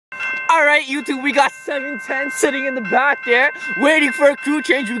Alright YouTube, we got 710 sitting in the back there, waiting for a crew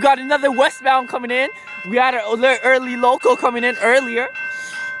change. We got another westbound coming in. We had an early local coming in earlier.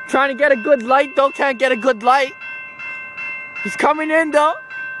 Trying to get a good light though, can't get a good light. He's coming in though.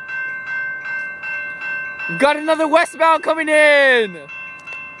 We got another westbound coming in.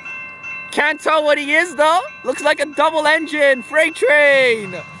 Can't tell what he is though. Looks like a double engine freight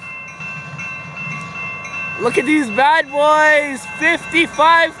train. Look at these bad boys,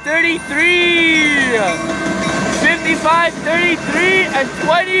 5533, 5533 and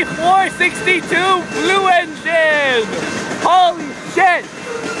 2462 blue engine. Holy shit,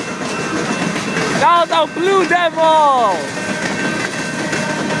 that was a blue devil.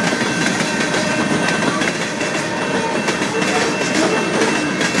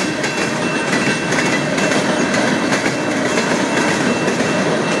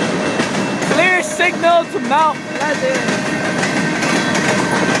 Signal to Mount Pleasant.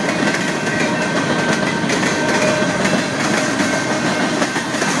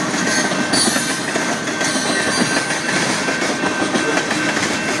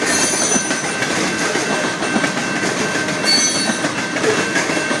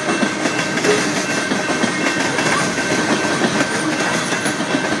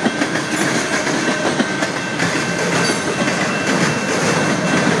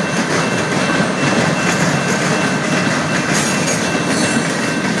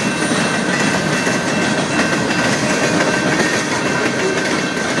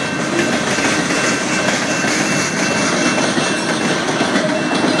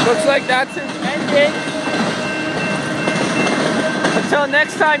 Looks like that's his ending. Until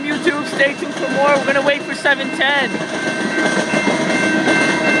next time, YouTube, stay tuned for more. We're gonna wait for 710.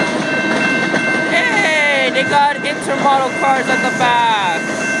 Hey, they got intermodal cars at the back.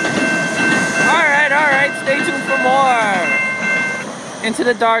 Alright, stay tuned for more. Into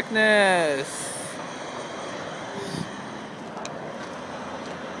the darkness.